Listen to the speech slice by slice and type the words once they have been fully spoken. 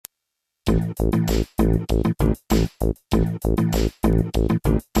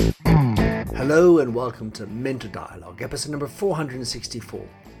Hello and welcome to Minter Dialogue, episode number 464.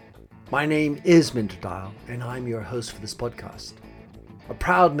 My name is Minter Dial and I'm your host for this podcast, a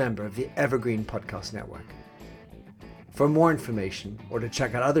proud member of the Evergreen Podcast Network. For more information or to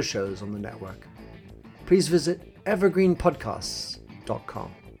check out other shows on the network, please visit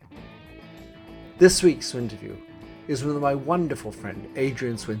evergreenpodcasts.com. This week's interview is with my wonderful friend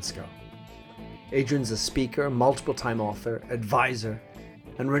Adrian Swinsko. Adrian's a speaker, multiple-time author, advisor,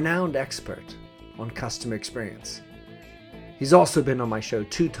 and renowned expert on customer experience. He's also been on my show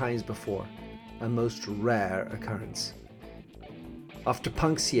 2 times before, a most rare occurrence. After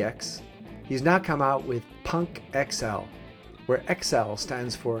Punk CX, he's now come out with Punk XL, where XL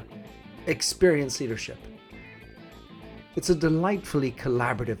stands for Experience Leadership. It's a delightfully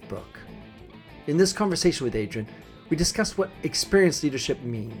collaborative book. In this conversation with Adrian, we discuss what experience leadership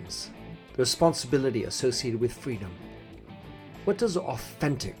means, the responsibility associated with freedom. What does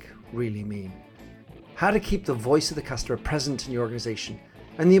authentic really mean? How to keep the voice of the customer present in your organization,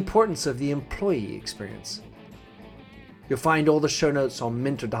 and the importance of the employee experience. You'll find all the show notes on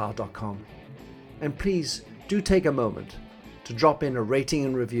minterdial.com. And please do take a moment to drop in a rating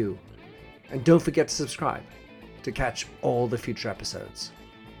and review. And don't forget to subscribe to catch all the future episodes.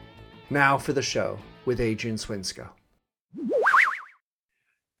 Now for the show with Adrian Swinsko.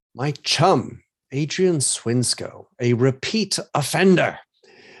 My chum, Adrian Swinsko, a repeat offender.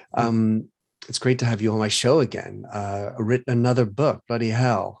 It's great to have you on my show again. Written another book, bloody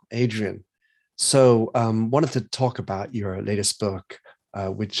hell, Adrian. So wanted to talk about your latest book,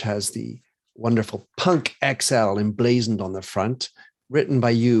 which has the wonderful Punk XL emblazoned on the front, written by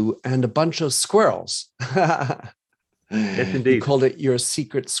you and a bunch of squirrels. Yes, indeed. You called it your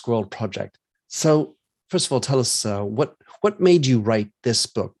secret squirrel project. So first of all, tell us what made you write this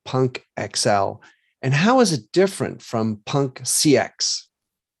book, Punk XL, and how is it different from Punk CX?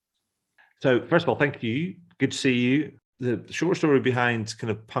 So first of all, thank you. Good to see you. The short story behind kind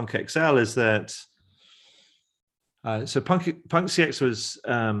of Punk XL is that so Punk CX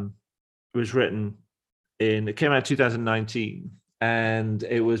was written it came out in 2019, and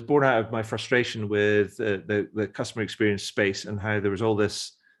it was born out of my frustration with the customer experience space and how there was all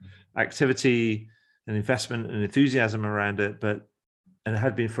this activity and investment and enthusiasm around it, and it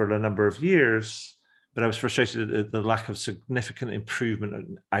had been for a number of years. But I was frustrated at the lack of significant improvement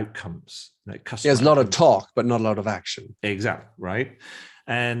in outcomes. Like There's a lot of talk, but not a lot of action. Exactly, right?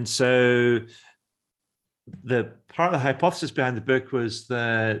 And so the part of the hypothesis behind the book was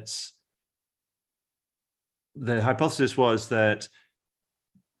that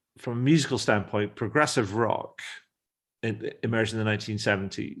from a musical standpoint, progressive rock emerged in the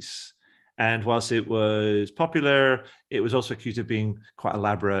 1970s. And whilst it was popular, it was also accused of being quite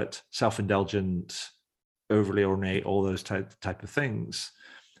elaborate, self-indulgent, overly ornate, all those type of things.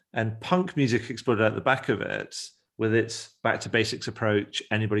 And punk music exploded out the back of it with its back to basics approach.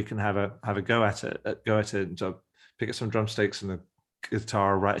 Anybody can have a go at it, and so pick up some drumsticks and a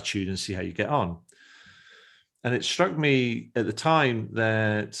guitar, write a tune, and see how you get on. And it struck me at the time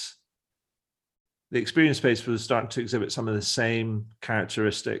that the experience space was starting to exhibit some of the same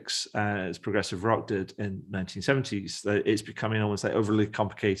characteristics as progressive rock did in 1970s. That it's becoming almost like overly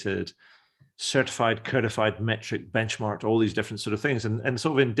complicated, certified, codified, metric, benchmarked, all these different sort of things, and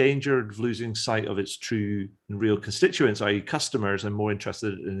sort of in danger of losing sight of its true and real constituents, i.e. customers, and more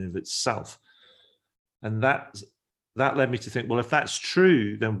interested in of itself. And that led me to think, well, if that's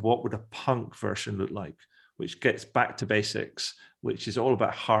true, then what would a punk version look like, which gets back to basics, which is all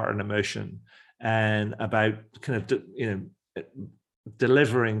about heart and emotion, and about kind of,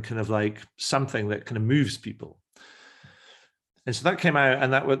 delivering kind of like something that kind of moves people. And so that came out,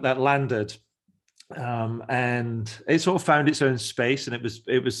 and that landed, and it sort of found its own space, and it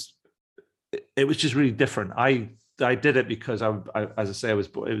was just really different. I did it because I as I say, it was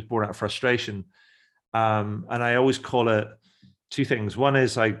born out of frustration, and I always call it 2 things. One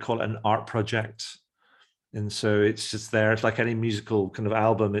is I call it an art project. And so it's just there. It's like any musical kind of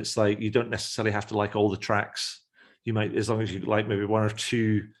album. It's like you don't necessarily have to like all the tracks. You might, as long as you like maybe 1 or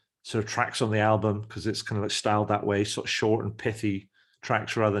 2 sort of tracks on the album, because it's kind of like styled that way, sort of short and pithy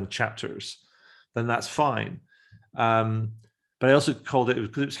tracks rather than chapters, then that's fine. But I also called it,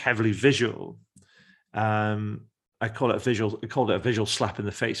 because it was heavily visual. I called it a visual slap in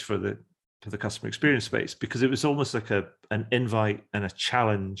the face for the customer experience space, because it was almost like an invite and a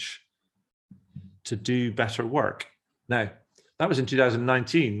challenge to do better work. Now, that was in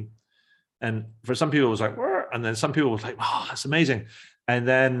 2019. And for some people it was like, "Whoa," and then some people was like, "Wow, that's amazing." And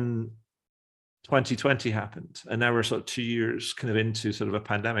then 2020 happened, and now we're sort of 2 years kind of into sort of a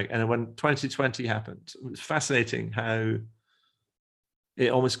pandemic. And when 2020 happened, it was fascinating how it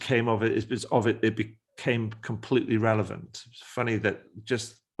almost came of it. It became completely relevant. It's funny that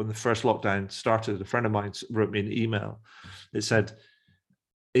just when the first lockdown started, a friend of mine wrote me an email. It said,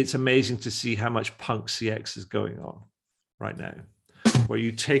 "It's amazing to see how much punk CX is going on right now, where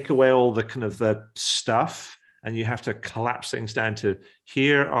you take away all the kind of the stuff and you have to collapse things down to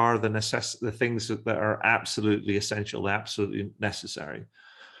here are the things that are absolutely essential, absolutely necessary."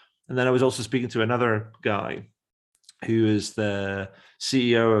 And then I was also speaking to another guy who is the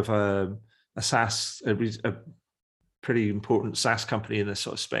CEO of a SaaS, a pretty important SaaS company in this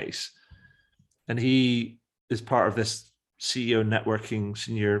sort of space. And he is part of this CEO networking,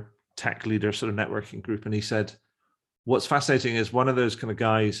 senior tech leader sort of networking group. And he said, what's fascinating is one of those kind of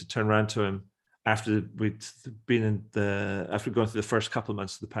guys turned around to him after we'd been after going through the first couple of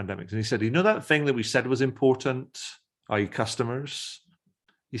months of the pandemic. And he said, you know that thing that we said was important, i.e. customers?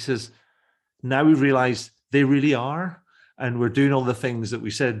 He says, now we realize they really are. And we're doing all the things that we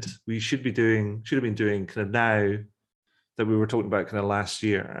said we should have been doing kind of now that we were talking about kind of last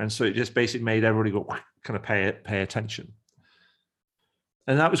year. And so it just basically made everybody go kind of pay attention.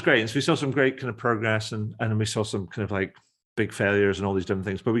 And that was great. And so we saw some great kind of progress and we saw some kind of like big failures and all these different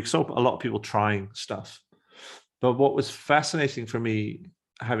things, but we saw a lot of people trying stuff. But what was fascinating for me,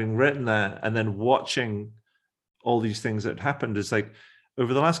 having written that and then watching all these things that happened, is like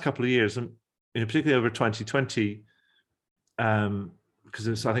over the last couple of years, and particularly over 2020,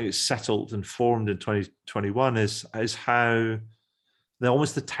 because I think it's settled and formed in 2021, is how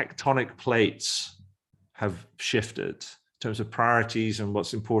almost the tectonic plates have shifted in terms of priorities and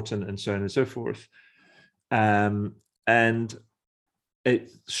what's important and so on and so forth. And it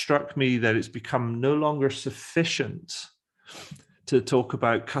struck me that it's become no longer sufficient to talk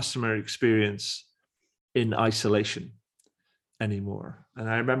about customer experience in isolation anymore. And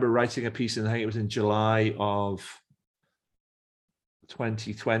I remember writing a piece, and I think it was in July of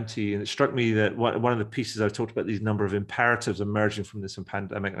 2020, and it struck me that one of the pieces I talked about these number of imperatives emerging from this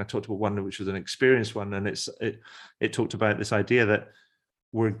pandemic, and I talked about one which was an experience one, and it talked about this idea that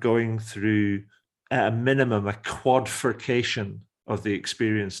we're going through at a minimum a quadfurcation of the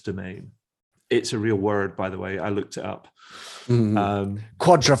experience domain. It's a real word, by the way. I looked it up.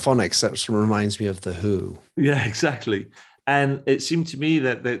 Quadraphonics, that reminds me of The Who. Yeah, exactly. And it seemed to me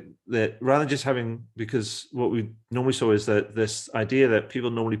that rather than just having, because what we normally saw is that this idea that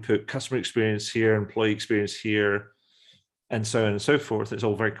people normally put customer experience here, employee experience here, and so on and so forth, it's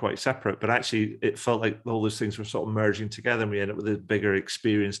all very quite separate. But actually, it felt like all those things were sort of merging together, and we end up with a bigger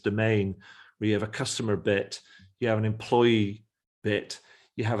experience domain where you have a customer bit, you have an employee bit,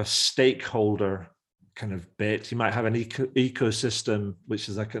 you have a stakeholder kind of bit, you might have an ecosystem, which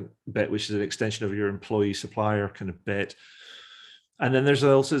is like a bit, which is an extension of your employee supplier kind of bit. And then there's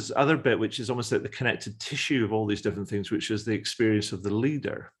also this other bit, which is almost like the connected tissue of all these different things, which is the experience of the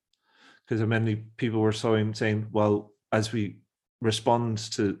leader. Because many people were saying, well, as we respond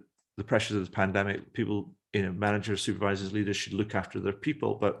to the pressures of the pandemic, people, managers, supervisors, leaders should look after their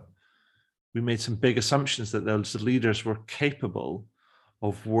people. But we made some big assumptions that those leaders were capable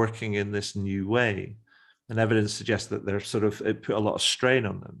of working in this new way. And evidence suggests that it put a lot of strain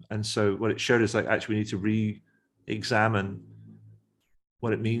on them. And so what it showed is like, actually, we need to re-examine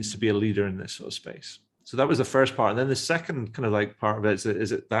what it means to be a leader in this sort of space. So that was the first part. And then the second kind of like part of it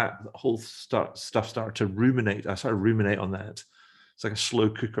is that whole stuff started to ruminate. I started to ruminate on that. It's like a slow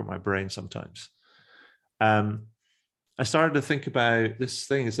cooker in my brain sometimes. I started to think about this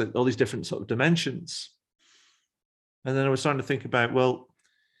thing, is that all these different sort of dimensions. And then I was starting to think about, well,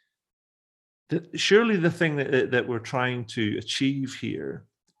 surely the thing that we're trying to achieve here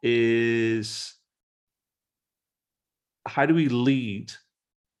is, how do we lead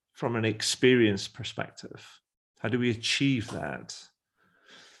from an experience perspective? How do we achieve that?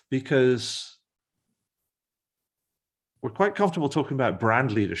 Because we're quite comfortable talking about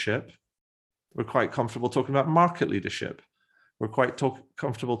brand leadership. We're quite comfortable talking about market leadership. We're quite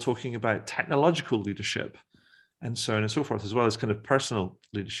comfortable talking about technological leadership and so on and so forth, as well as kind of personal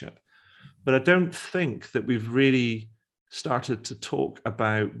leadership. But I don't think that we've really started to talk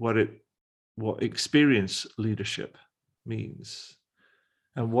about what experience leadership means,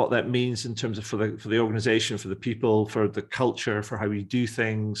 and what that means in terms of for the organization, for the people, for the culture, for how we do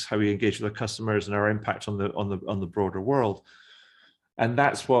things, how we engage with our customers, and our impact on the broader world. And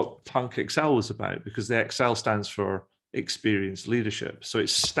that's what Punk Excel was about, because the Excel stands for experience leadership. So it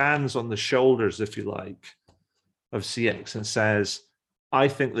stands on the shoulders, if you like, of CX and says, I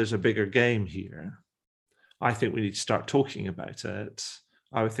think there's a bigger game here. I think we need to start talking about it.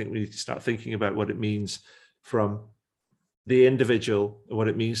 I would think we need to start thinking about what it means from the individual, what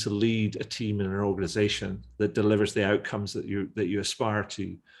it means to lead a team in an organization that delivers the outcomes that you aspire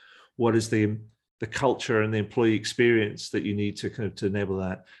to. What is the culture and the employee experience that you need to kind of to enable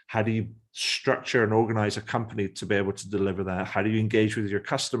that? How do you structure and organize a company to be able to deliver that? How do you engage with your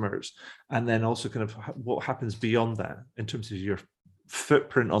customers? And then also kind of what happens beyond that in terms of your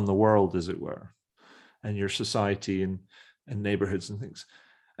footprint on the world, as it were, and your society and neighborhoods and things.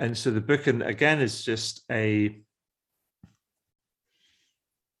 And so the book, and again, is just as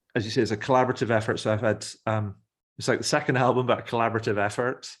you say, it's a collaborative effort. So I've had, it's like the second album, but a collaborative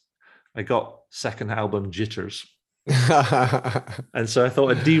effort. I got second album jitters. And so I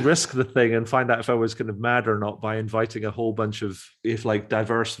thought I'd de-risk the thing and find out if I was kind of mad or not by inviting a whole bunch of, if like,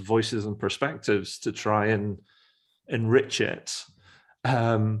 diverse voices and perspectives to try and enrich it.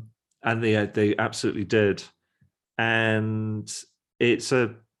 And they absolutely did. And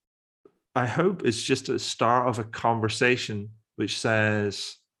I hope it's just a start of a conversation which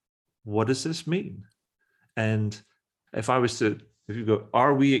says, what does this mean? And if you go,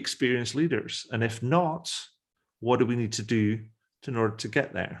 are we experienced leaders? And if not, what do we need to do in order to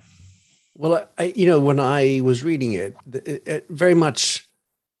get there? Well, when I was reading it very much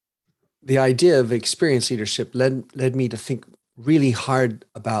the idea of experienced leadership led me to think really hard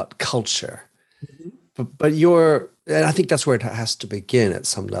about culture. Mm-hmm. But and I think that's where it has to begin at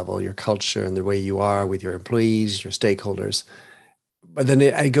some level, your culture and the way you are with your employees, your stakeholders. But then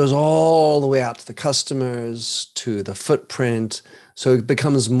it goes all the way out to the customers, to the footprint. So it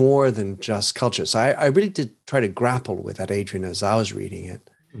becomes more than just culture. So I really did try to grapple with that, Adrian, as I was reading it.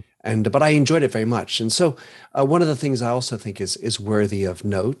 But I enjoyed it very much. And so one of the things I also think is worthy of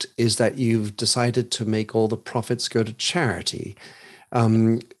note is that you've decided to make all the profits go to charity.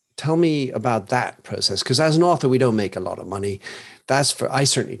 Tell me about that process, because as an author, we don't make a lot of money. I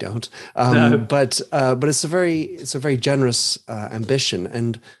certainly don't. No. But it's a very generous ambition.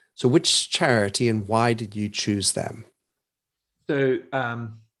 And so, which charity and why did you choose them? So,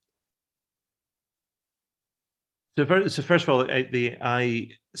 first of all,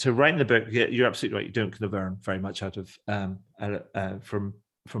 so writing the book, you're absolutely right. You don't kind of earn very much out of from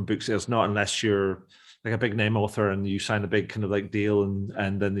book sales, not unless you're like a big name author and you sign a big kind of like deal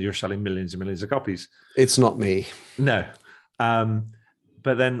and then you're selling millions and millions of copies. It's not me. No.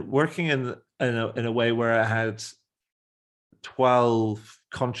 But then working in a way where I had 12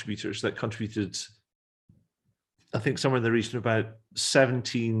 contributors that contributed, I think somewhere in the region of about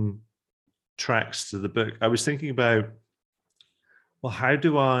 17 tracks to the book, I was thinking about, well, how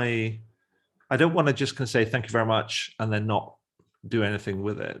do I don't want to just kind of say thank you very much and then not do anything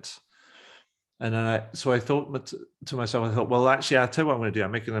with it. And then I thought to myself, well, actually, I'll tell you what I'm going to do.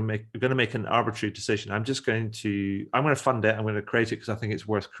 I'm going to make an arbitrary decision. I'm going to fund it. I'm going to create it because I think it's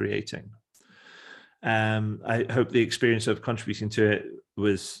worth creating. I hope the experience of contributing to it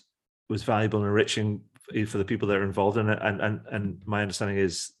was valuable and enriching for the people that are involved in it. And my understanding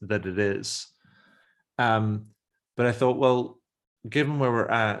is that it is. But I thought, well, given where we're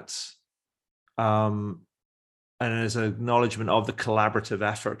at, and as an acknowledgement of the collaborative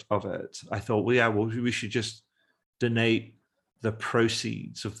effort of it, I thought, we should just donate the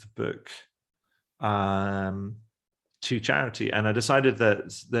proceeds of the book to charity. And I decided that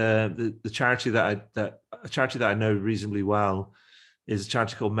the charity a charity that I know reasonably well is a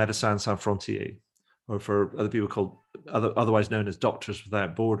charity called Médecins Sans Frontières, or for other people otherwise known as Doctors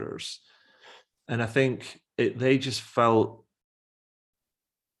Without Borders. And I think they just felt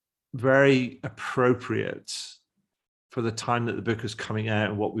very appropriate for the time that the book is coming out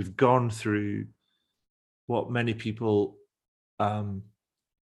and what we've gone through, what many people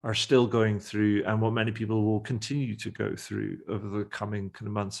are still going through, and what many people will continue to go through over the coming kind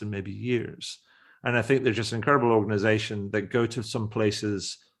of months and maybe years. And I think they're just an incredible organization that go to some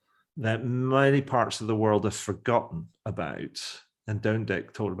places that many parts of the world have forgotten about and don't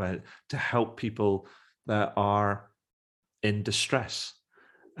get told about, to help people that are in distress.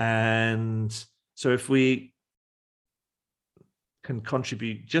 And so if we can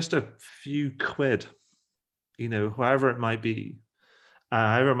contribute just a few quid, however it might be,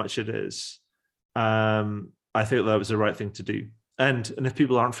 however much it is, I think that was the right thing to do. And if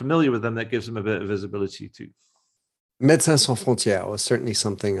people aren't familiar with them, that gives them a bit of visibility too. Médecins Sans Frontières was certainly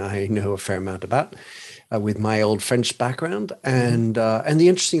something I know a fair amount about with my old French background. And the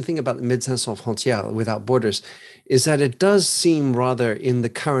interesting thing about the Médecins Sans Frontières, Without Borders, is that it does seem rather in the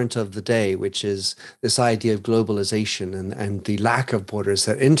current of the day, which is this idea of globalization and the lack of borders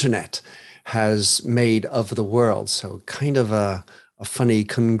that internet has made of the world. So kind of a funny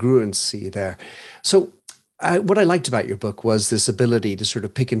congruency there. So what I liked about your book was this ability to sort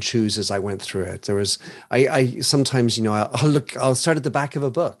of pick and choose as I went through it. I sometimes, I'll start at the back of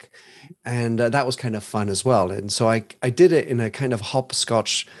a book, and that was kind of fun as well. And so I did it in a kind of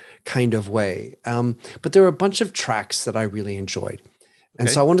hopscotch kind of way. But there were a bunch of tracks that I really enjoyed. And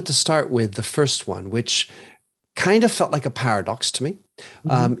so I Okay. wanted to start with the first one, which kind of felt like a paradox to me.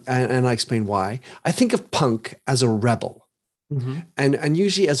 Hmm. And I explain why. I think of punk as a rebel. Hmm. And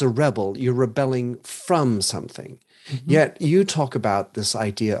usually as a rebel, you're rebelling from something. Hmm. Yet you talk about this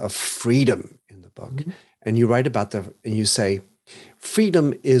idea of freedom in the book. Hmm. And you write about and you say,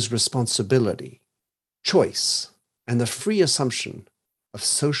 freedom is responsibility, choice, and the free assumption of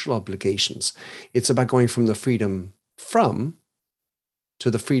social obligations. It's about going from the freedom from to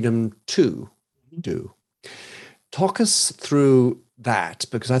the freedom to do. Talk us through that,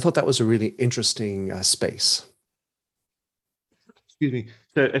 because I thought that was a really interesting space. Excuse me.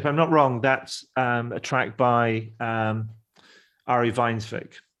 So if I'm not wrong, that's a track by Ari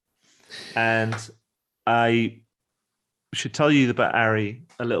Weinsvik. And I should tell you about Ari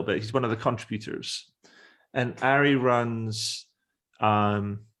a little bit. He's one of the contributors. And Ari runs,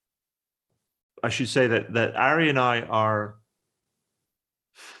 I should say that Ari and I are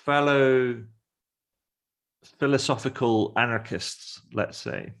fellow philosophical anarchists, let's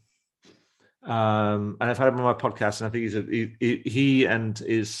say. And I've had him on my podcast, and I think he and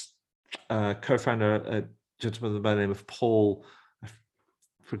his co-founder, a gentleman by the name of Paul, I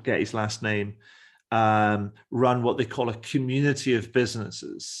forget his last name, run what they call a community of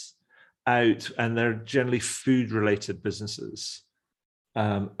businesses out, and they're generally food-related businesses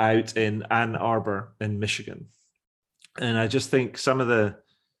out in Ann Arbor in Michigan. And I just think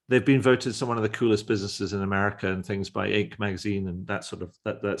they've been voted some one of the coolest businesses in America and things by Inc. magazine and that sort of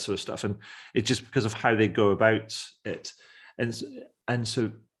stuff. And it's just because of how they go about it. And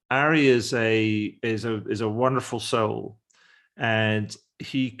so Ari is a wonderful soul, and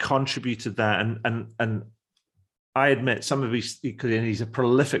he contributed that. And I admit some of he's a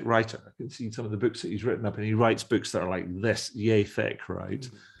prolific writer. I can see some of the books that he's written up, and he writes books that are like this yay thick, right?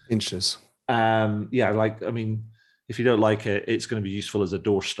 Inches. Yeah, like, I mean, if you don't like it, it's going to be useful as a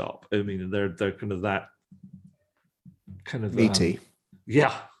doorstop. I mean, they're kind of that kind of Meaty.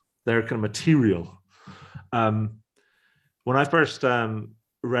 yeah, they're kind of material. When I first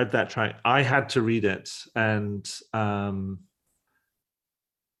read that track, I had to read it and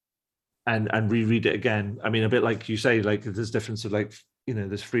reread it again. I mean, a bit like you say, like there's difference of like,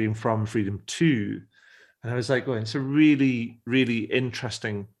 there's freedom from, freedom to. And I was like, going, it's a really, really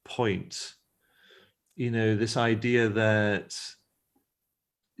interesting point. This idea that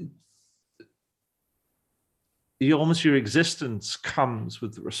your existence comes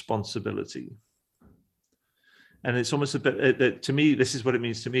with the responsibility. And it's almost a bit, to me, this is what it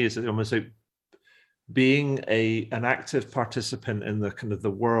means to me, is almost like being an active participant in the kind of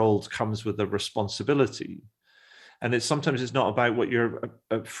the world comes with a responsibility. And sometimes it's not about what you're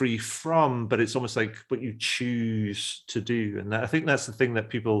free from, but it's almost like what you choose to do. And I think that's the thing that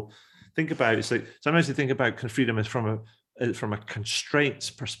people think about. It's like sometimes they think about freedom as from a constraints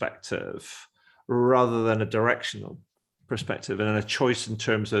perspective rather than a directional perspective, and a choice in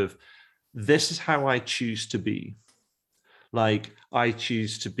terms of this is how I choose to be. Like I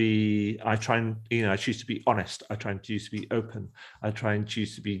choose to be honest. I try and choose to be open. I try and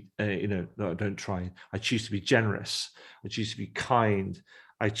choose to be, no, I don't try. I choose to be generous. I choose to be kind.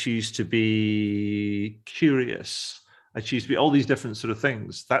 I choose to be curious. I choose to be all these different sort of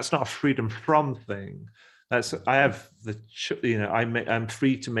things. That's not a freedom from thing. I have I'm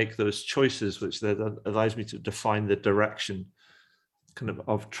free to make those choices, which allows me to define the direction kind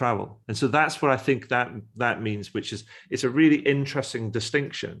of travel. And so that's what I think that means, which is, it's a really interesting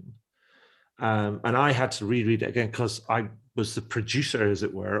distinction. And I had to reread it again because I was the producer, as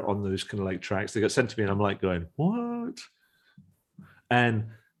it were, on those kind of like tracks. They got sent to me and I'm like going, what? And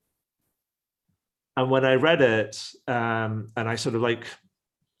when I read it, and I sort of like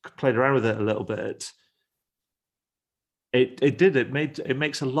played around with it a little bit, it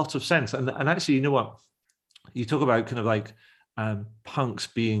makes a lot of sense. And actually, you know what? You talk about kind of like punks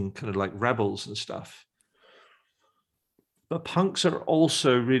being kind of like rebels and stuff, but punks are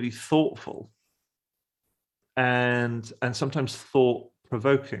also really thoughtful and sometimes thought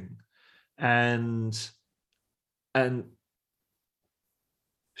provoking and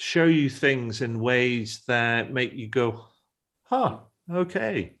show you things in ways that make you go, huh,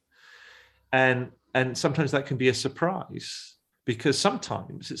 okay. And sometimes that can be a surprise, because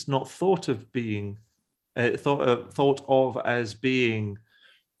sometimes it's not thought of being thought of as being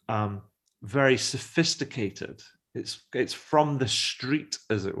very sophisticated. It's from the street,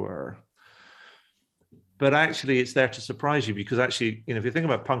 as it were. but actually it's there to surprise you, because actually, if you think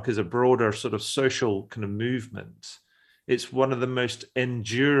about punk as a broader sort of social kind of movement, it's one of the most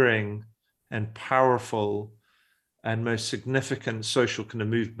enduring and powerful and most significant social kind of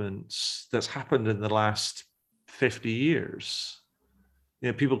movements that's happened in the last 50 years.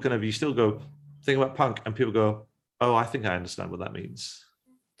 People you still go, think about punk, and people go, oh, I think I understand what that means.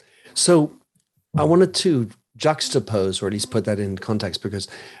 So I wanted to juxtapose, or at least put that in context, because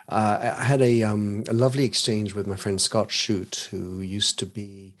I had a lovely exchange with my friend Scott Shute, who used to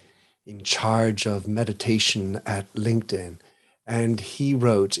be in charge of meditation at LinkedIn. And he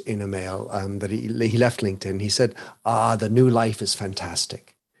wrote in a mail that he left LinkedIn. He said, the new life is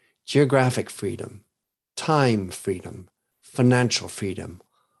fantastic. Geographic freedom, time freedom, financial freedom,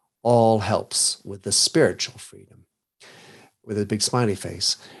 all helps with the spiritual freedom, with a big smiley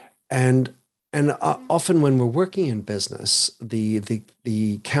face. And often when we're working in business, the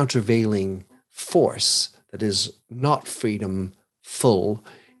countervailing force that is not freedom full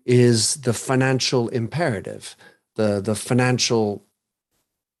is the financial imperative, the financial,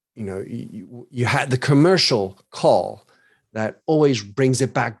 you had the commercial call that always brings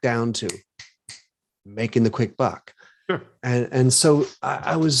it back down to making the quick buck. Sure. And so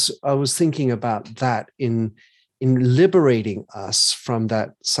I was thinking about that in liberating us from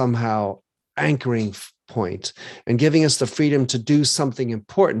that somehow anchoring point and giving us the freedom to do something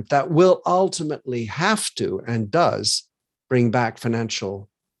important that will ultimately have to and does bring back financial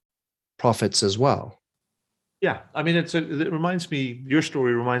profits as well. Yeah, I mean, it reminds me, your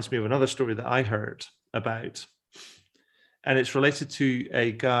story reminds me of another story that I heard about, and it's related to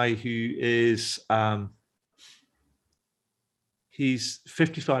a guy who is, he's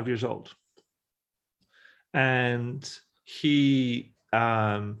 55 years old, and he's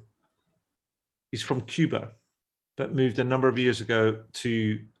from Cuba, but moved a number of years ago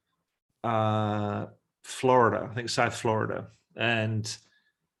to Florida, I think South Florida, and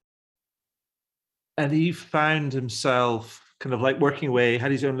he found himself kind of like working away,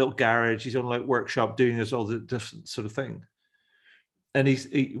 had his own little garage, his own like workshop, doing this all the different sort of thing. And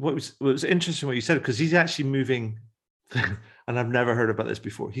what was interesting what you said, because he's actually moving, and I've never heard about this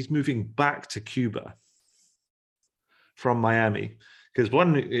before. He's moving back to Cuba from Miami, because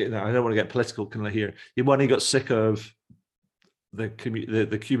one, I don't want to get political kind of here. One, he got sick of the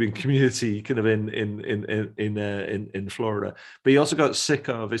Cuban community kind of in Florida, but he also got sick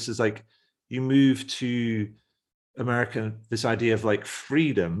of, this is like, you move to America, this idea of like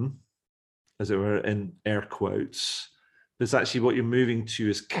freedom, as it were, in air quotes, that's actually what you're moving to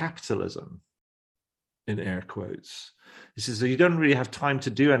is capitalism, in air quotes. He says, so you don't really have time to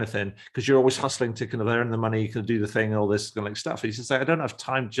do anything because you're always hustling to kind of earn the money, you can do the thing, and all this kind of like stuff. He says, I don't have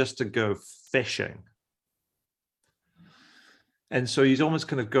time just to go fishing. And so he's almost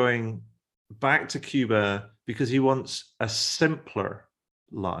kind of going back to Cuba because he wants a simpler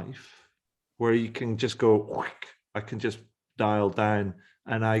life, where you can just go, I can just dial down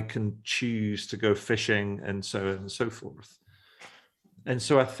and I can choose to go fishing and so on and so forth. And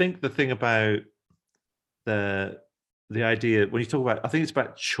so I think the thing about the idea, when you talk about, I think it's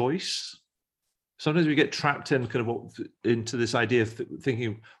about choice. Sometimes we get trapped in kind of into this idea of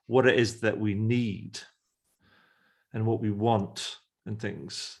thinking what it is that we need and what we want and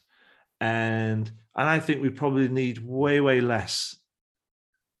things. And I think we probably need way, way less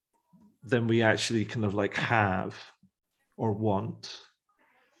than we actually kind of like have or want.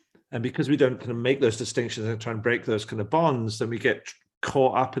 And because we don't kind of make those distinctions and try and break those kind of bonds, then we get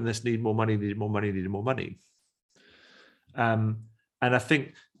caught up in this need more money. And I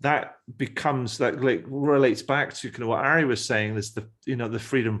think that becomes, that like relates back to kind of what Ari was saying, is the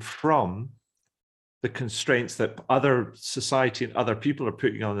freedom from the constraints that other society and other people are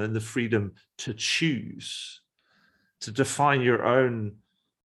putting on, and the freedom to choose, to define your own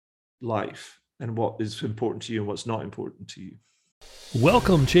life and what is important to you and what's not important to you.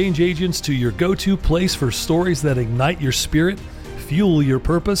 Welcome, change agents, to your go-to place for stories that ignite your spirit, fuel your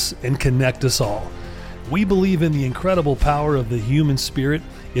purpose, and connect us all. We believe in the incredible power of the human spirit,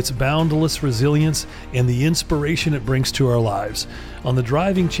 its boundless resilience, and the inspiration it brings to our lives. On the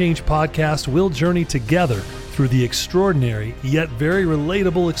Driving Change podcast, we'll journey together through the extraordinary yet very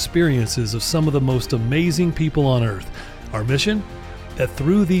relatable experiences of some of the most amazing people on earth. Our mission? That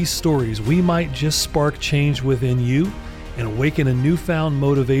through these stories, we might just spark change within you and awaken a newfound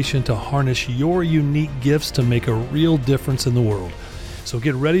motivation to harness your unique gifts to make a real difference in the world. So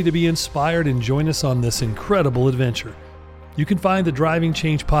get ready to be inspired and join us on this incredible adventure. You can find the Driving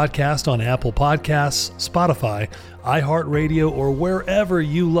Change podcast on Apple Podcasts, Spotify, iHeartRadio, or wherever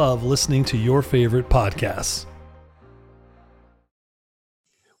you love listening to your favorite podcasts.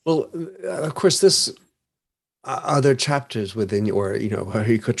 Well, of course, this other chapters within, or or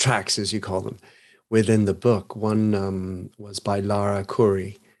eco tracks as you call them, within the book. One was by Lara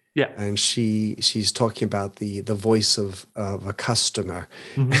Khoury, Yeah. and she's talking about the voice of a customer.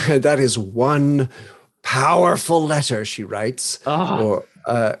 Mhm. That is one powerful letter she writes, Oh,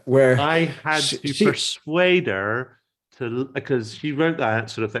 or where I had to she persuade her to, because she wrote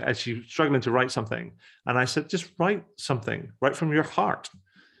that sort of thing, and she was struggling to write something. And I said, just write something, write from your heart.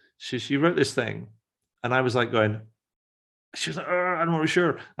 She wrote this thing, and I was like going, she was like, I'm not really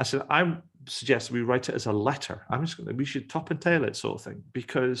sure. I said, I suggest we write it as a letter. I'm just going to, we should top and tail it sort of thing,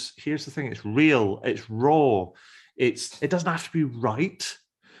 because here's the thing: it's real, it's raw, it doesn't have to be right,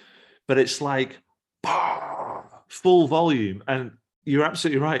 but it's like full volume. And you're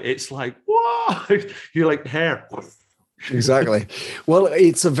absolutely right. It's like, whoa, you're like hair. exactly. Well,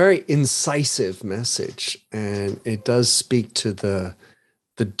 it's a very incisive message, and it does speak to the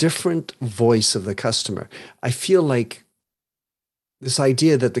different voice of the customer. I feel like this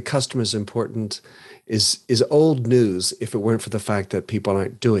idea that the customer is important is old news if it weren't for the fact that people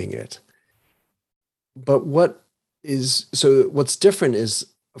aren't doing it. But what's different is,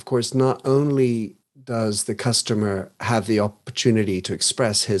 of course, not only does the customer have the opportunity to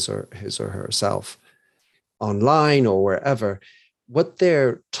express his or herself online or wherever, what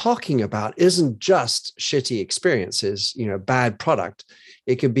they're talking about isn't just shitty experiences, bad product.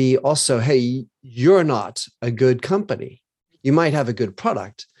 It could be also, hey, you're not a good company. You might have a good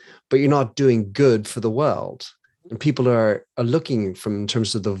product, but you're not doing good for the world. And people are looking from, in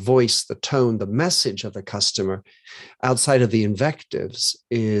terms of the voice, the tone, the message of the customer, outside of the invectives,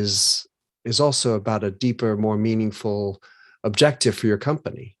 is also about a deeper, more meaningful objective for your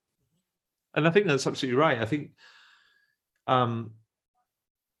company. And I think that's absolutely right. I think a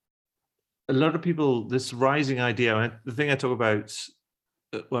lot of people, this rising idea, and the thing I talk about,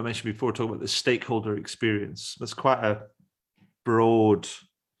 what I mentioned before, talk about the stakeholder experience. That's quite a broad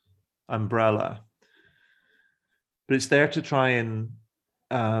umbrella, but it's there to try and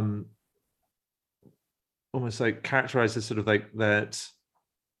almost like characterize this sort of like that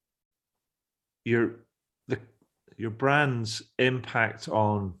your brand's impact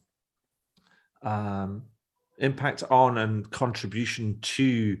on and contribution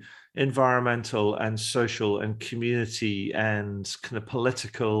to environmental and social and community and kind of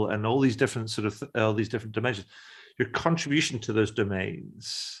political and all these different all these different dimensions. Your contribution to those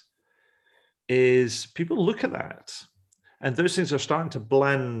domains is, people look at that, and those things are starting to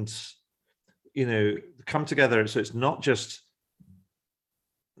blend, come together. So it's not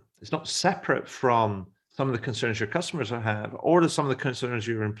separate from some of the concerns your customers have, or some of the concerns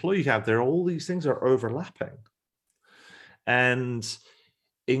your employee have. All these things are overlapping. And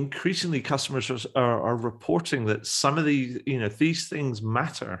increasingly customers are reporting that some of these things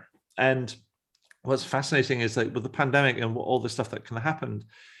matter. And what's fascinating is that with the pandemic and all the stuff that kind of happened,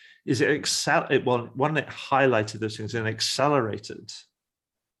 is it highlighted those things and accelerated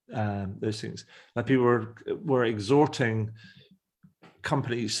those things. Like, people were exhorting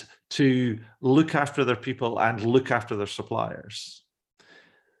companies to look after their people and look after their suppliers.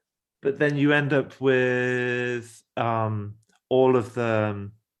 But then you end up with all of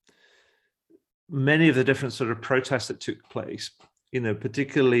many of the different sort of protests that took place,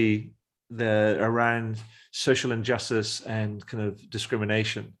 particularly around social injustice and kind of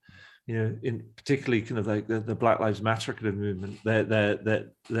discrimination, in particularly kind of like the Black Lives Matter kind of movement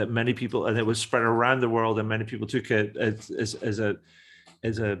that many people, and it was spread around the world, and many people took it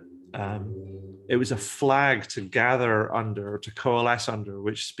it was a flag to gather under, to coalesce under,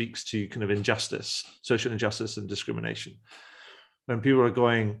 which speaks to kind of injustice, social injustice and discrimination. When people are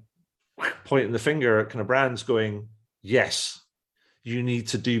pointing the finger at kind of brands, going, yes, you need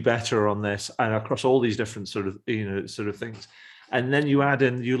to do better on this, and across all these different sort of things. And then you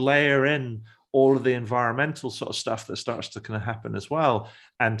layer in all of the environmental sort of stuff that starts to kind of happen as well.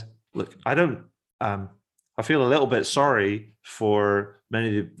 And look, I feel a little bit sorry for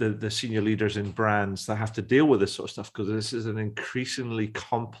many of the senior leaders in brands that have to deal with this sort of stuff, because this is an increasingly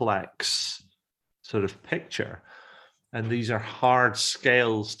complex sort of picture. And these are hard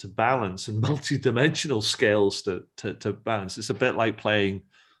scales to balance, and multi-dimensional scales to balance. It's a bit like playing,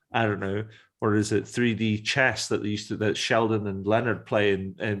 I don't know, or is it 3D chess that Sheldon and Leonard play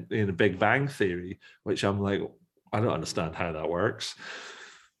in a Big Bang Theory, which I'm like, I don't understand how that works.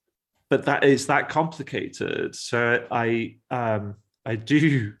 But that is that complicated. So I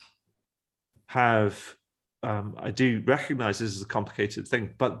do recognize this is a complicated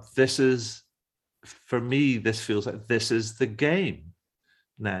thing, but this is, for me, this feels like this is the game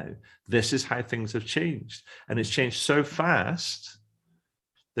now. This is how things have changed, and it's changed so fast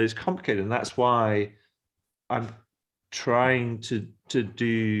that it's complicated. And that's why I'm trying to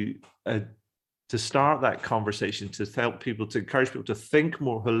start that conversation, to help people, to encourage people to think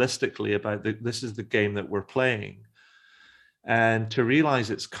more holistically about this is the game that we're playing, and to realize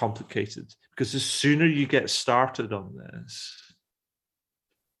it's complicated. Because the sooner you get started on this,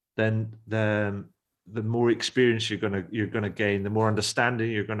 then the more experience you're gonna gain, the more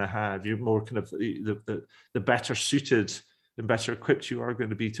understanding you're gonna have, you're more kind of the better suited and better equipped you are going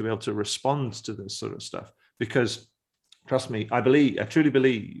to be able to respond to this sort of stuff. Because trust me, I truly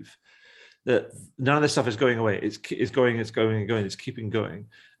believe that none of this stuff is going away. It's going, it's keeping going.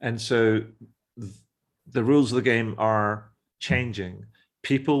 And so the rules of the game are changing.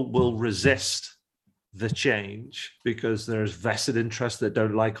 People will resist the change because there's vested interests that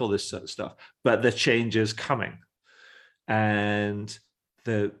don't like all this sort of stuff, but the change is coming. And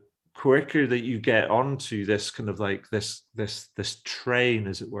the quicker that you get onto this kind of like this train,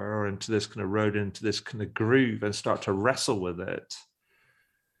 as it were, or into this kind of road, into this kind of groove, and start to wrestle with it,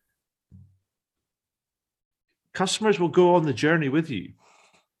 customers will go on the journey with you.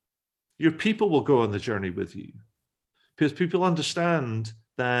 Your people will go on the journey with you, because people understand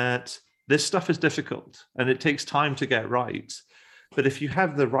that this stuff is difficult and it takes time to get right. But if you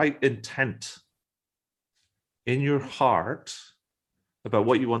have the right intent in your heart about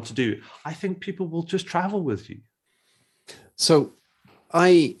what you want to do, I think people will just travel with you. So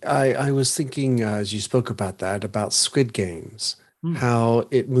I was thinking, as you spoke about that, about Squid Games, how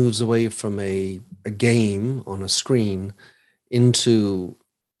it moves away from a game on a screen into,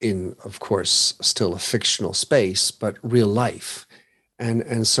 of course, still a fictional space, but real life.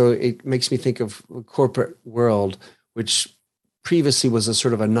 And so it makes me think of a corporate world, which previously was a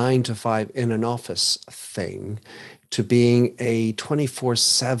sort of a 9 to 5 in an office thing, to being a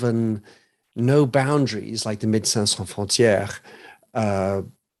 24/7, no boundaries, like the Médecins Sans Frontières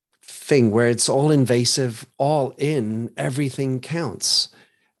thing, where it's all invasive, all in, everything counts.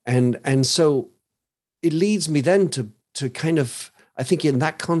 And so it leads me then to kind of, I think in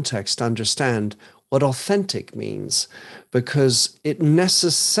that context, understand what authentic means, because it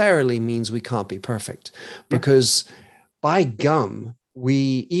necessarily means we can't be perfect. Because by gum,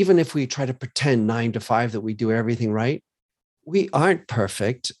 even if we try to pretend 9 to 5 that we do everything right, we aren't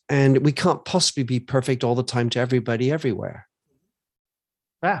perfect, and we can't possibly be perfect all the time to everybody everywhere.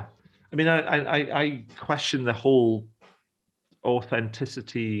 Yeah. I mean, I question the whole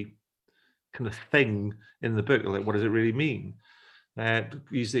authenticity kind of thing in the book. Like, what does it really mean?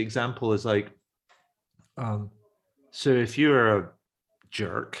 Use the example as like, so if you're a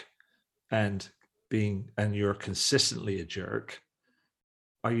jerk and you're consistently a jerk,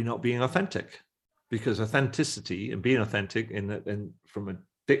 are you not being authentic? Because authenticity and being authentic in from a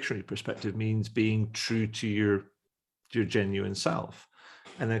dictionary perspective means being true to your genuine self.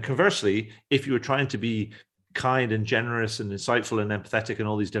 And then conversely, if you were trying to be kind and generous and insightful and empathetic and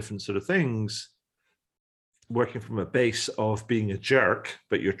all these different sort of things, working from a base of being a jerk,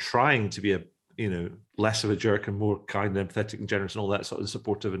 but you're trying to be less of a jerk and more kind and empathetic and generous and all that sort of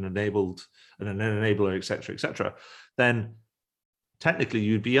supportive and enabled and an enabler, et cetera, then technically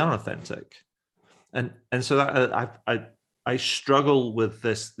you'd be unauthentic. And so that I struggle with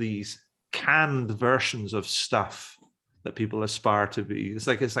these canned versions of stuff that people aspire to be. It's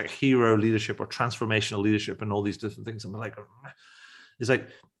like hero leadership or transformational leadership and all these different things. I'm like, it's like,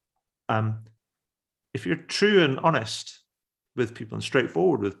 if you're true and honest with people and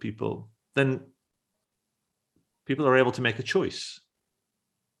straightforward with people, then people are able to make a choice,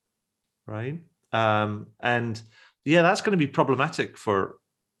 right? And yeah, that's going to be problematic for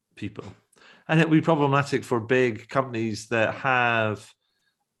people, and it'll be problematic for big companies that have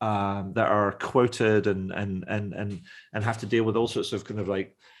that are quoted and have to deal with all sorts of kind of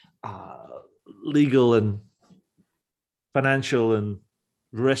like legal and financial and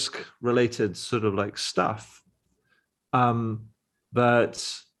risk related sort of like stuff.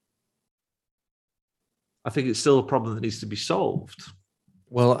 But I think it's still a problem that needs to be solved.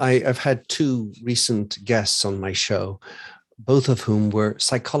 Well, I've had 2 recent guests on my show, both of whom were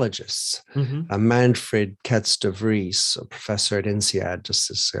psychologists. Manfred Katz de Vries, a professor at INSEAD,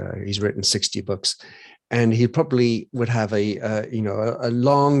 he's written 60 books, and he probably would have a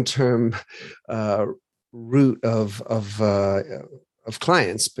long-term route of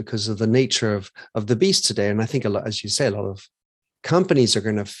clients because of the nature of the beast today. And I think, as you say, a lot of companies are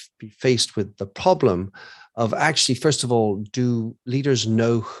going to be faced with the problem of actually, first of all, do leaders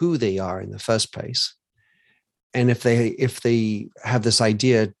know who they are in the first place? And if they have this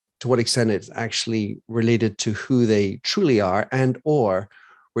idea, to what extent it's actually related to who they truly are, and or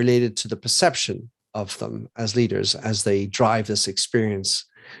related to the perception of them as leaders as they drive this experience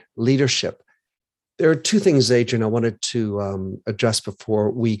leadership. There are two things, Adrian, I wanted to address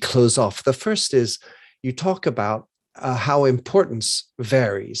before we close off. The first is you talk about how importance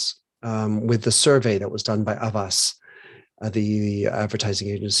varies with the survey that was done by Avas, the advertising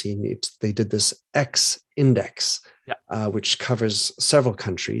agency. They did this X index, which covers several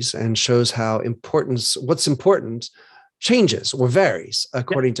countries and shows how what's important changes or varies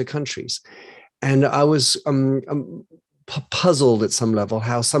according to countries. And I was puzzled at some level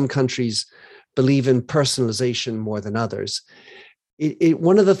how some countries believe in personalization more than others.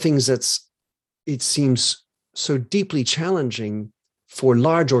 One of the things it seems so deeply challenging for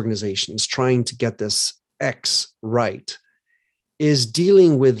large organizations trying to get this X right is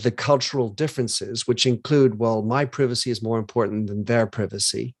dealing with the cultural differences, which include, well, my privacy is more important than their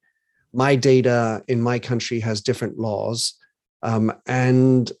privacy. My data in my country has different laws,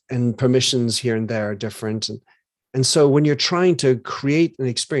 and permissions here and there are different. And so when you're trying to create an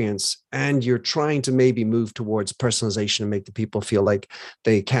experience and you're trying to maybe move towards personalization and make the people feel like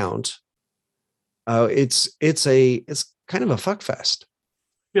they count, it's kind of a fuck fest.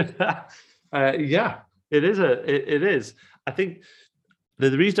 Yeah, it is. It is. I think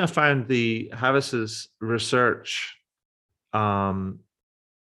the reason I found the Havas's research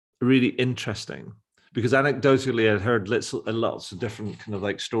really interesting, because anecdotally I'd heard lots of different kind of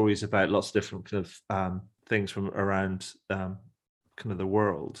like stories about lots of different kind of things from around kind of the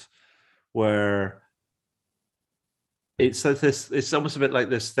world, where it's like this. It's almost a bit like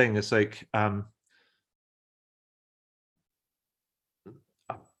this thing. It's like I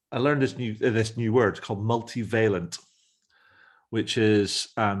learned this new word called multivalent, which is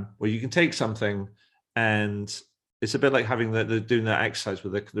where you can take something, and it's a bit like having doing that exercise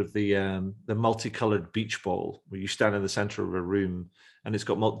with the kind of the multicolored beach ball, where you stand in the center of a room and it's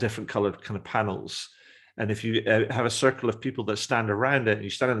got different colored kind of panels. And if you have a circle of people that stand around it, and you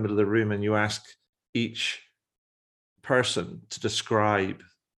stand in the middle of the room and you ask each person to describe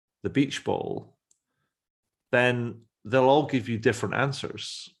the beach ball, then they'll all give you different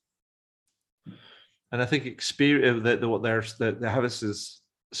answers. And I think experience that what the Havas's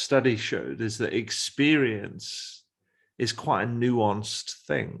study showed is that experience is quite a nuanced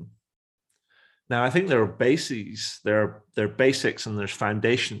thing. Now, I think there are bases, there are basics, and there's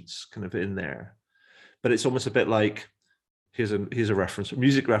foundations kind of in there. But it's almost a bit like, here's a reference, a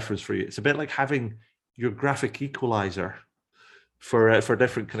music reference for you. It's a bit like having your graphic equalizer for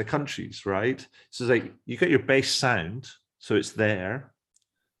different kind of countries, right? So it's like you get your base sound, so it's there,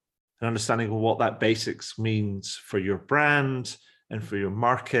 and understanding what that basics means for your brand and for your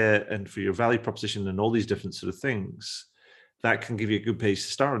market and for your value proposition and all these different sort of things, that can give you a good base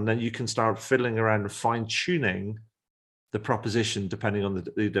to start. And then you can start fiddling around and fine tuning the proposition depending on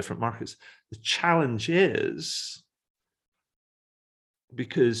the different markets. The challenge is,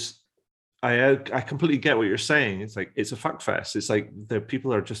 because I completely get what you're saying. It's like, it's a fuck fest. It's like the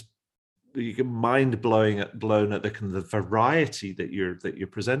people are just, you get blown at the kind of the variety that you're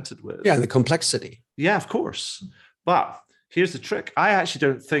presented with. Yeah, the complexity. Yeah, of course. But here's the trick. I actually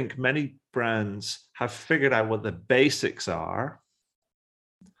don't think many brands have figured out what the basics are.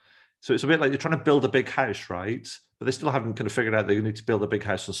 So it's a bit like you're trying to build a big house, right? But they still haven't kind of figured out they need to build a big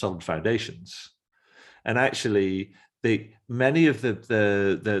house on solid foundations. And actually, many of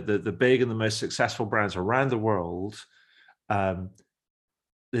the big and the most successful brands around the world,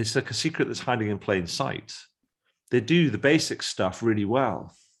 it's like a secret that's hiding in plain sight. They do the basic stuff really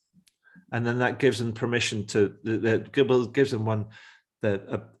well, and then that gives them permission gives them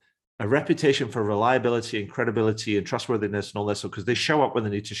a reputation for reliability and credibility and trustworthiness and all this, because they show up when they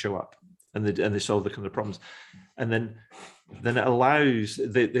need to show up, and they solve the kind of problems, and then it allows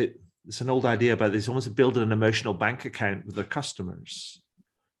it's an old idea about this, almost building an emotional bank account with their customers,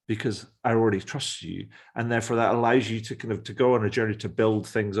 because I already trust you, and therefore that allows you to kind of to go on a journey to build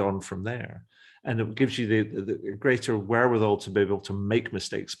things on from there, and it gives you the greater wherewithal to be able to make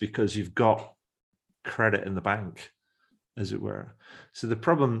mistakes because you've got credit in the bank, as it were. So the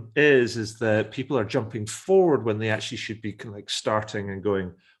problem is that people are jumping forward when they actually should be kind of like starting and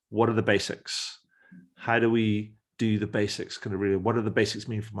going, what are the basics? How do we do the basics? Kind of really, what do the basics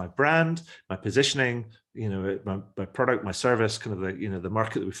mean for my brand, my positioning, my product, my service, kind of the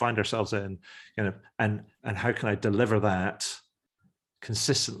market that we find ourselves in, and how can I deliver that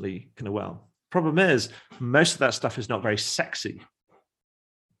consistently kind of well? Problem is, most of that stuff is not very sexy.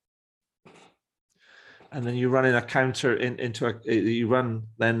 And then you run in a counter you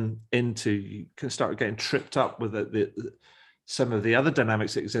can start getting tripped up with some of the other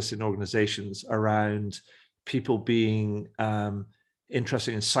dynamics that exist in organizations around people being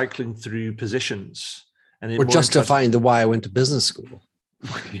interested in cycling through positions, and or justifying the why I went to business school.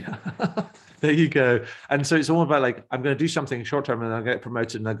 Yeah. There you go. And so it's all about like, I'm going to do something short term and I'll get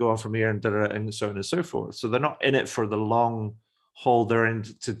promoted and I'll go on from here and so on and so forth. So they're not in it for the long haul. They're in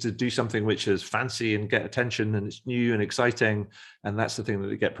to do something which is fancy and get attention and it's new and exciting. And that's the thing that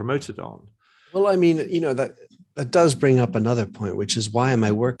they get promoted on. Well, I mean, that does bring up another point, which is why am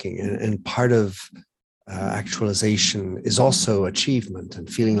I working? And part of actualization is also achievement and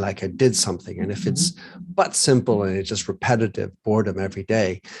feeling like I did something. And if it's but simple and it's just repetitive boredom every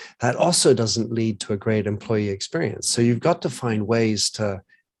day, that also doesn't lead to a great employee experience. So you've got to find ways to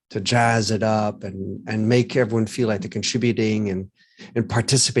jazz it up and make everyone feel like they're contributing and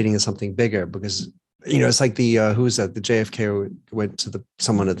participating in something bigger. Because it's like the who's that? The JFK went to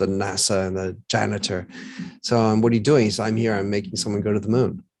someone at the NASA and the janitor. So what are you doing? He said, I'm here. I'm making someone go to the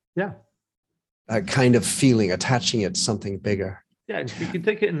moon. Yeah. That kind of feeling, attaching it to something bigger. Yeah, and you can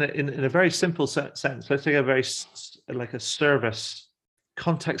take it in a very simple sense. Let's take a very like a service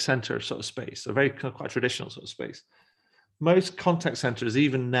contact center sort of space, a very quite traditional sort of space. Most contact centers,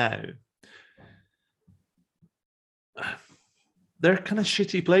 even now, they're kind of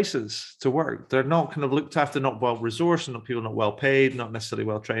shitty places to work. They're not kind of looked after, not well resourced, not people not well paid, not necessarily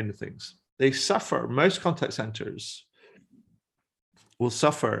well trained in things. They suffer. Most contact centers will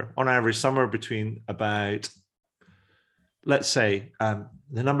suffer on average somewhere between about, let's say, the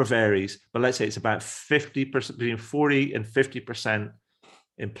number varies, but let's say it's about 50%, between 40 and 50%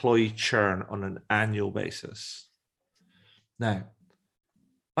 employee churn on an annual basis. Now,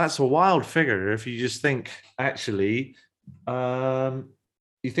 that's a wild figure if you just think, actually,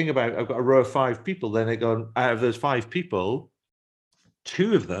 you think about, I've got a row of 5 people, then they go, out of those 5 people,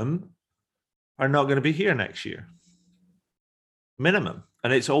 2 of them are not going to be here next year. Minimum.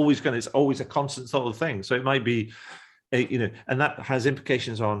 And it's always a constant sort of thing. So it might be, and that has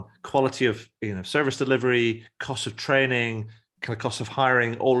implications on quality of, service delivery, cost of training, kind of cost of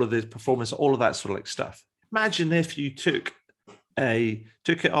hiring, all of the performance, all of that sort of like stuff. Imagine if you took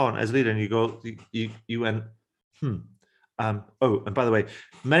it on as leader and you went, oh, and by the way,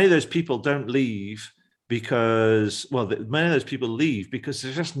 many of those people don't leave because, many of those people leave because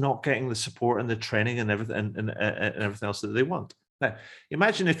they're just not getting the support and the training and everything and everything else that they want. Now,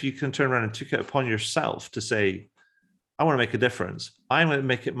 imagine if you can turn around and take it upon yourself to say, I want to make a difference. I'm going to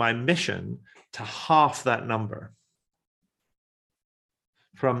make it my mission to half that number.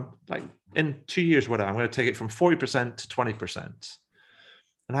 From like in 2 years, whatever, I'm going to take it from 40% to 20%.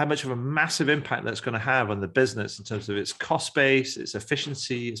 And how much of a massive impact that's going to have on the business in terms of its cost base, its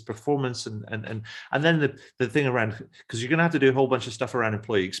efficiency, its performance, and then the thing around, because you're going to have to do a whole bunch of stuff around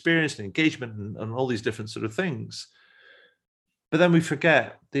employee experience and engagement and all these different sort of things. But then we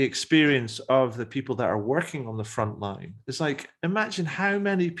forget the experience of the people that are working on the front line. It's like, imagine how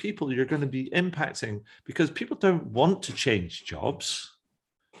many people you're going to be impacting, because people don't want to change jobs.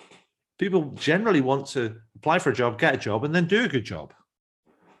 People generally want to apply for a job, get a job, and then do a good job.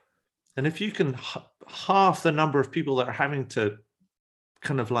 And if you can half the number of people that are having to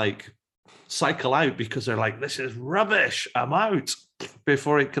kind of like cycle out because they're like, this is rubbish, I'm out,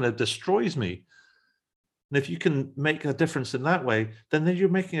 before it kind of destroys me. And if you can make a difference in that way, then you're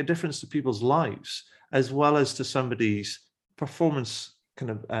making a difference to people's lives, as well as to somebody's performance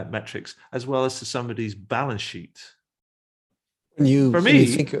kind of metrics, as well as to somebody's balance sheet. For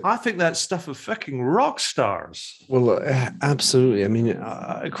me, I think that stuff of fucking rock stars. Well, absolutely. I mean,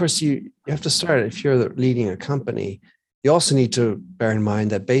 of course, you have to start, if you're leading a company, you also need to bear in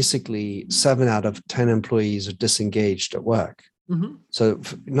mind that basically 7 out of 10 employees are disengaged at work. Mm-hmm. So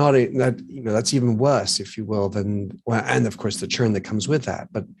that's even worse, if you will, and of course the churn that comes with that,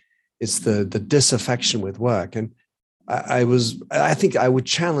 but it's the disaffection with work. And I think I would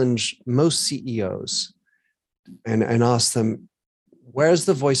challenge most CEOs and ask them, where's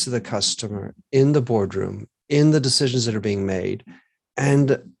the voice of the customer in the boardroom, in the decisions that are being made,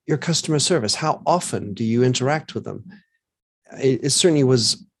 and your customer service? How often do you interact with them? It certainly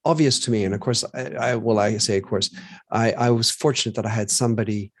was obvious to me. And of course, I was fortunate that I had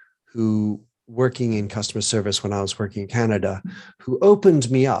somebody who, working in customer service when I was working in Canada, who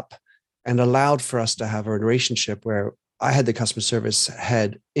opened me up and allowed for us to have a relationship where I had the customer service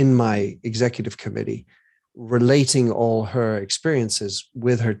head in my executive committee, relating all her experiences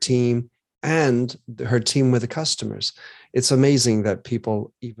with her team and her team with the customers. It's amazing that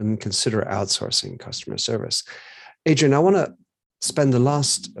people even consider outsourcing customer service. Adrian, I want to spend the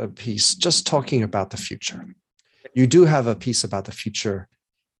last piece just talking about the future. You do have a piece about the future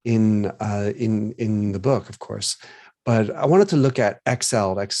in the book, of course, but I wanted to look at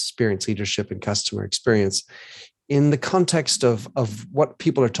XL, experience, leadership, and customer experience, in the context of what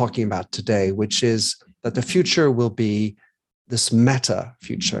people are talking about today, which is that the future will be this meta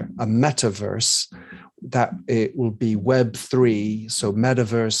future, a metaverse, that it will be Web3. So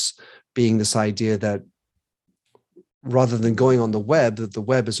metaverse being this idea that rather than going on the web, that the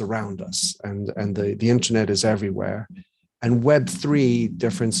web is around us, and the internet is everywhere. And Web3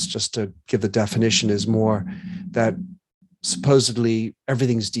 difference, just to give the definition, is more that supposedly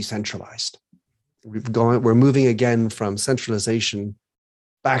everything's decentralized. We're moving again from centralization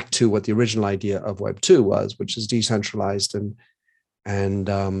back to what the original idea of Web2 was, which is decentralized and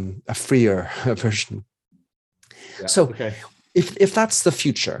a freer version. Yeah, so okay. If that's the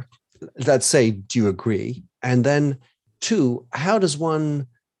future, let's say, do you agree? And then two, how does one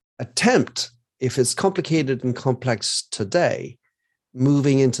attempt, if it's complicated and complex today,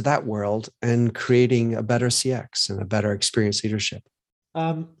 moving into that world and creating a better CX and a better experience leadership?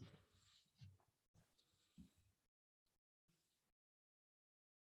 I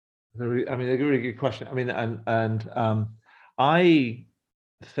mean, a really good question. I mean, and I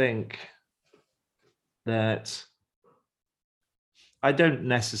think that I don't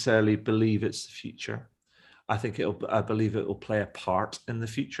necessarily believe it's the future. I believe it will play a part in the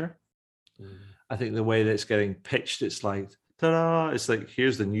future. Mm. I think the way that it's getting pitched, it's like, ta-da! It's like,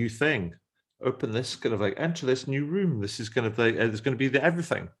 here's the new thing. Open this, kind of like, enter this new room. This is kind of like, there's going to be the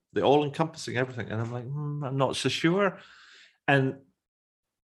everything, the all-encompassing everything. And I'm like, I'm not so sure. And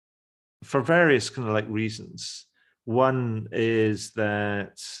for various kind of like reasons. One is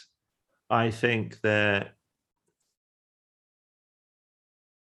that I think that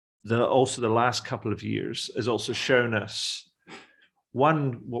also the last couple of years has also shown us,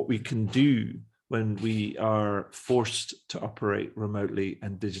 one, what we can do when we are forced to operate remotely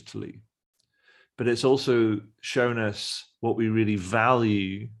and digitally. But it's also shown us what we really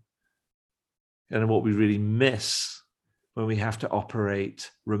value and what we really miss when we have to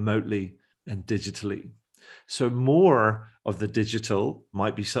operate remotely and digitally. So more of the digital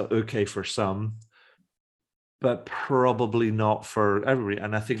might be okay for some, but probably not for everybody.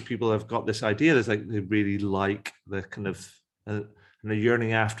 And I think people have got this idea that like they really like the kind of and they're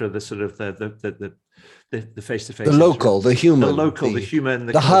yearning after the sort of the face-to-face, the local, the human, the human,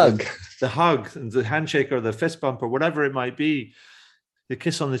 the hug, the hug, and the handshake or the fist bump or whatever it might be, the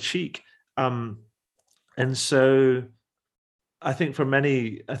kiss on the cheek. And so I think for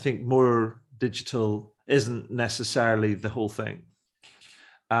many, I think more digital isn't necessarily the whole thing.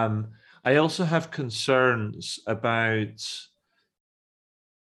 I also have concerns about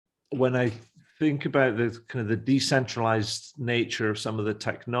when I think about the kind of the decentralized nature of some of the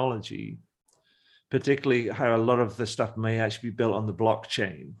technology, particularly how a lot of the stuff may actually be built on the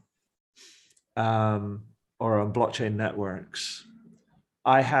blockchain or on blockchain networks.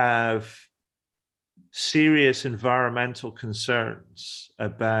 I have serious environmental concerns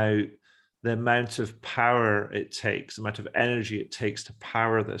about the amount of power it takes, the amount of energy it takes to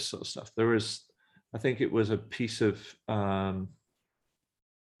power this sort of stuff. There was, I think it was a piece of,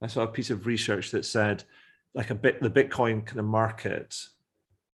 I saw a piece of research that said like the Bitcoin kind of market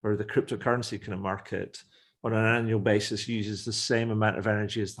or the cryptocurrency kind of market on an annual basis uses the same amount of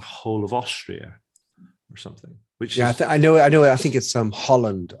energy as the whole of Austria or something. Which yeah, is, I know. I think it's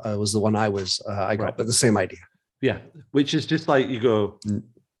Holland was the one I got, right. But the same idea. Yeah, which is just like you go,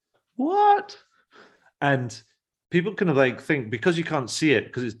 what? And people kind of like think because you can't see it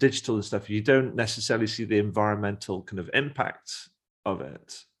because it's digital and stuff, you don't necessarily see the environmental kind of impact of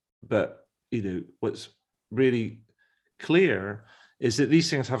it. But you know what's really clear is that these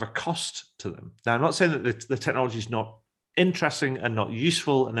things have a cost to them. Now, I'm not saying that the technology is not interesting and not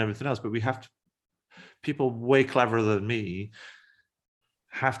useful and everything else, but we have to. People way cleverer than me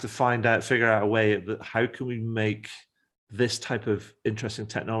have to figure out a way that how can we make this type of interesting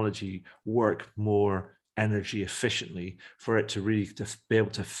technology work more energy efficiently for it to really to be able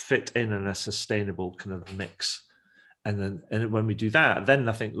to fit in a sustainable kind of mix. And when we do that, then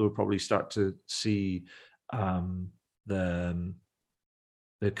I think we'll probably start to see the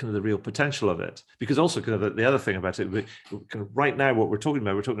kind of the real potential of it. Because also kind of the other thing about it, kind of right now what we're in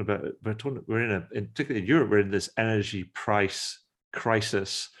particularly in Europe, we're in this energy price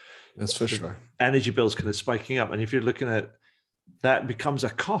crisis. That's for sure. Energy bills kind of spiking up. And if you're looking at that becomes a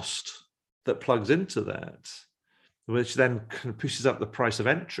cost that plugs into that, which then kind of pushes up the price of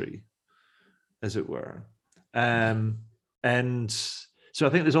entry, as it were. And so I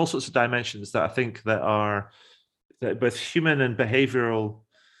think there's all sorts of dimensions that I think that are both human and behavioral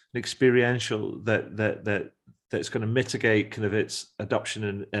and experiential that's going to mitigate kind of its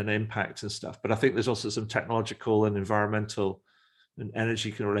adoption and impact and stuff. But I think there's also some technological and environmental and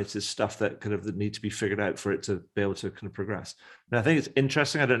energy kind of related stuff that kind of that need to be figured out for it to be able to kind of progress. And I think it's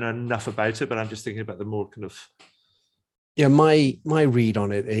interesting. I don't know enough about it, but I'm just thinking about the more kind of Yeah, my read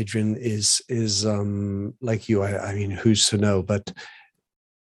on it, Adrian, is like you. I mean, who's to know? But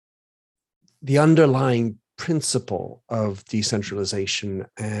the underlying principle of decentralization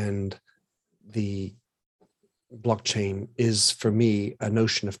and the blockchain is, for me, a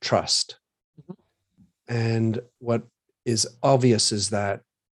notion of trust. And what is obvious is that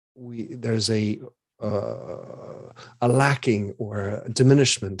there's a lacking or a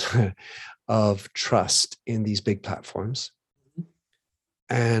diminishment of trust in these big platforms.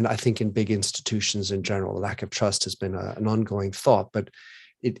 And I think in big institutions in general, the lack of trust has been an ongoing thought. But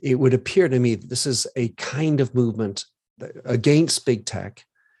it would appear to me that this is a kind of movement against big tech,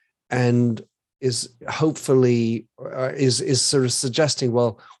 and is hopefully is sort of suggesting,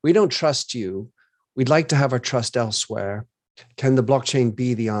 well, we don't trust you. We'd like to have our trust elsewhere. Can the blockchain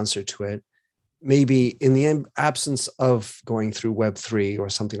be the answer to it? Maybe in the absence of going through Web3 or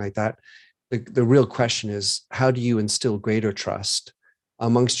something like that, the real question is, how do you instill greater trust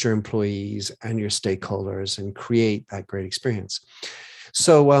amongst your employees and your stakeholders and create that great experience?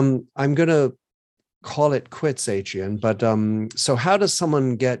 So I'm going to call it quits, Adrian. But so how does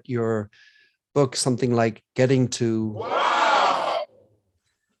someone get your book, something like Getting to... Wow!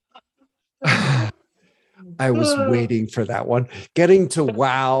 I was waiting for that one. Getting to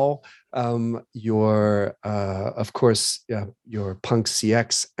Wow, your, of course, your Punk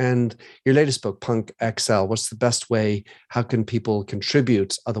CX and your latest book, Punk XL. What's the best way? How can people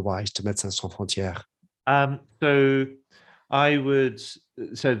contribute otherwise to Médecins Sans Frontières? So I would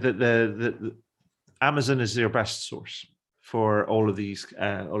say that the Amazon is your best source for all of these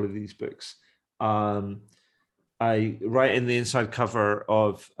books. I write in the inside cover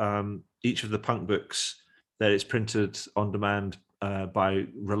of each of the Punk books that it's printed on demand by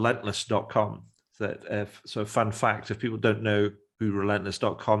Relentless.com. So fun fact, if people don't know who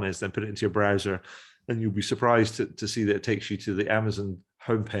Relentless.com is, then put it into your browser, and you'll be surprised to see that it takes you to the Amazon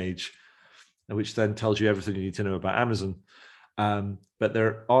homepage, which then tells you everything you need to know about Amazon. But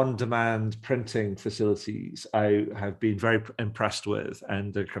their on-demand printing facilities I have been very impressed with,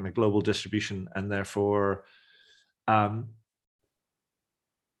 and their kind of global distribution, and therefore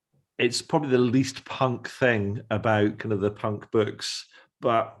it's probably the least punk thing about kind of the Punk books,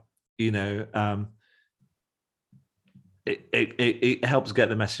 but it helps get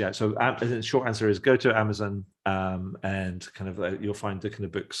the message out. So the short answer is go to Amazon, and kind of you'll find the kind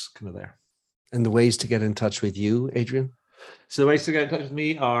of books kind of there. And the ways to get in touch with you, Adrian? So the ways to get in touch with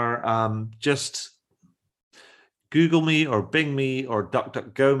me are just Google me or Bing me or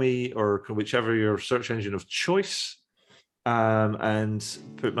DuckDuckGo me or whichever your search engine of choice, and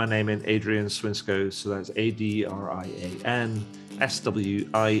put my name in, Adrian Swinscoe. So that's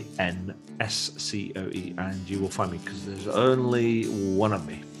ADriansSwinscoe, and you will find me because there's only one of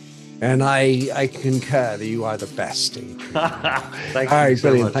me. And I concur that you are the best, Adrian. Thank All right, so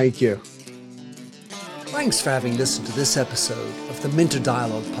brilliant. much. Thank you. Thanks for having listened to this episode of the Minter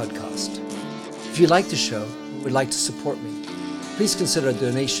Dialogue podcast. If you like the show and would like to support me, please consider a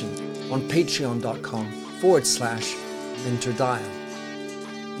donation on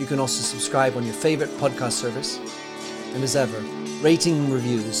patreon.com/MinterDial. You can also subscribe on your favorite podcast service. And as ever, rating and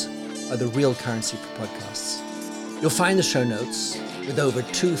reviews are the real currency for podcasts. You'll find the show notes with over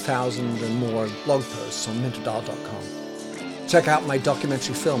 2,000 and more blog posts on minterdial.com. Check out my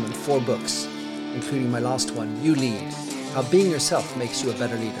documentary film and 4 books, including my last one, You Lead, How Being Yourself Makes You a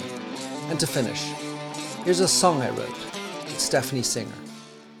Better Leader. And to finish, here's a song I wrote with Stephanie Singer,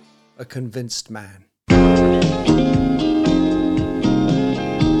 A Convinced Man.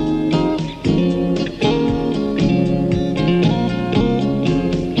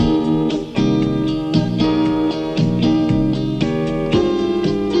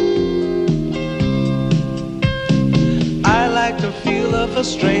 I like the feel of a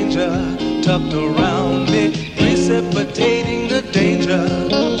stranger tucked around me, precipitating the danger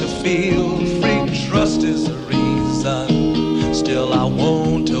to feel free. Trust is the reason, still I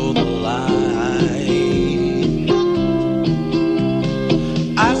won't toe the line.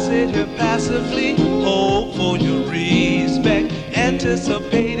 I sit here passively, hope for your respect,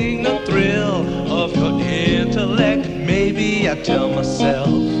 anticipating the thrill of your intellect. Maybe I tell myself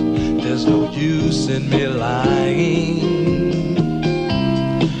there's no use in me lying.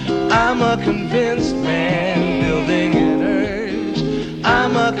 I'm a convinced man, building an urge.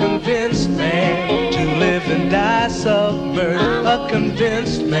 I'm a convinced man, to live and die submerged. A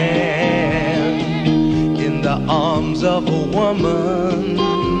convinced man, in the arms of a woman.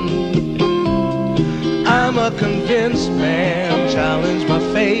 I'm a convinced man, challenge my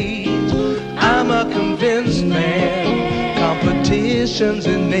fate. I'm a convinced man, competition's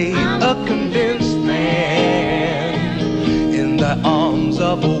innate. A convinced man, the arms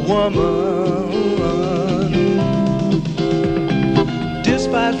of a woman.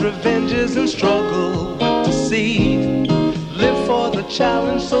 Despise revenges and struggle with deceit. Live for the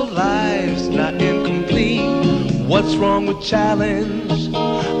challenge so life's not incomplete. What's wrong with challenge?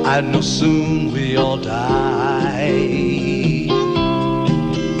 I know soon we all die.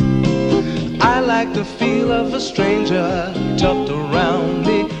 I like the feel of a stranger tucked around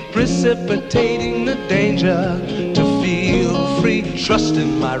me, precipitating the danger to feel free. Trust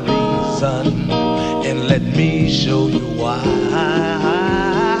in my reason and let me show you why.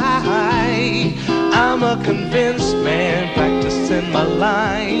 I'm a convinced man practicing my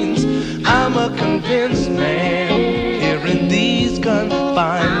lines. I'm a convinced man here in these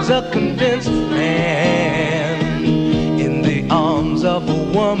confines. A convinced man in the arms of a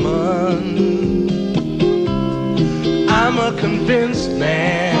woman. I'm a convinced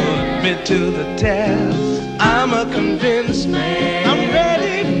man, admit to the test. I'm a convinced man, I'm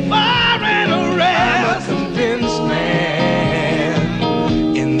ready for an arrest. I'm a convinced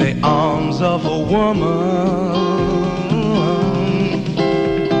man in the arms of a woman.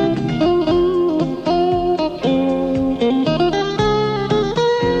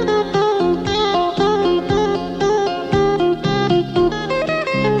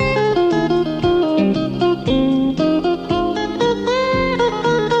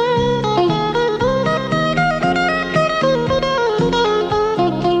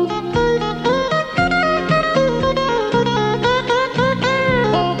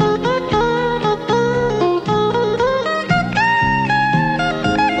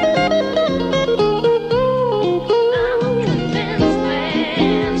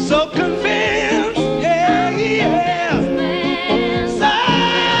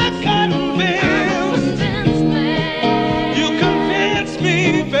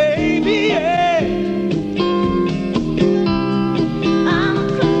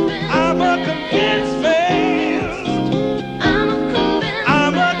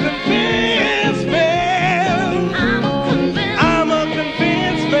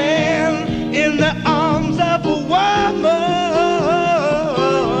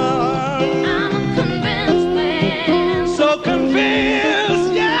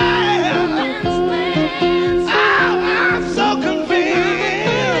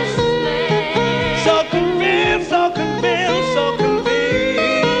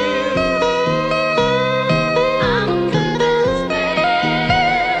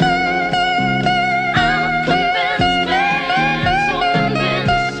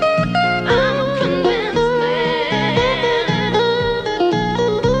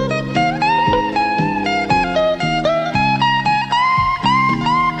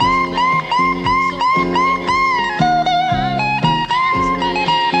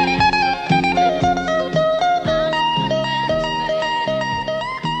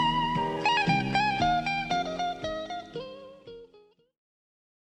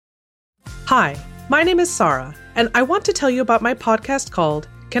 Hi, my name is Sarah, and I want to tell you about my podcast called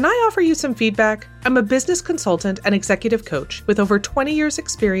Can I Offer You Some Feedback? I'm a business consultant and executive coach with over 20 years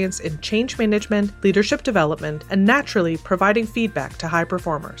experience in change management, leadership development, and naturally providing feedback to high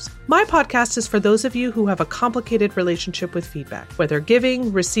performers. My podcast is for those of you who have a complicated relationship with feedback, whether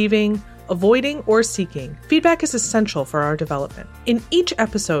giving, receiving, avoiding, or seeking. Feedback is essential for our development. In each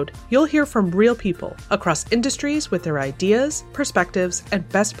episode, you'll hear from real people across industries with their ideas, perspectives, and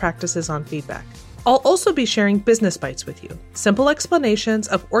best practices on feedback. I'll also be sharing business bites with you, simple explanations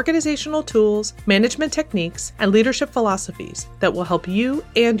of organizational tools, management techniques, and leadership philosophies that will help you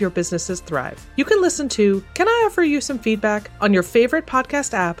and your businesses thrive. You can listen to Can I Offer You Some Feedback on your favorite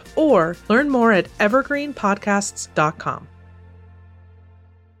podcast app or learn more at evergreenpodcasts.com.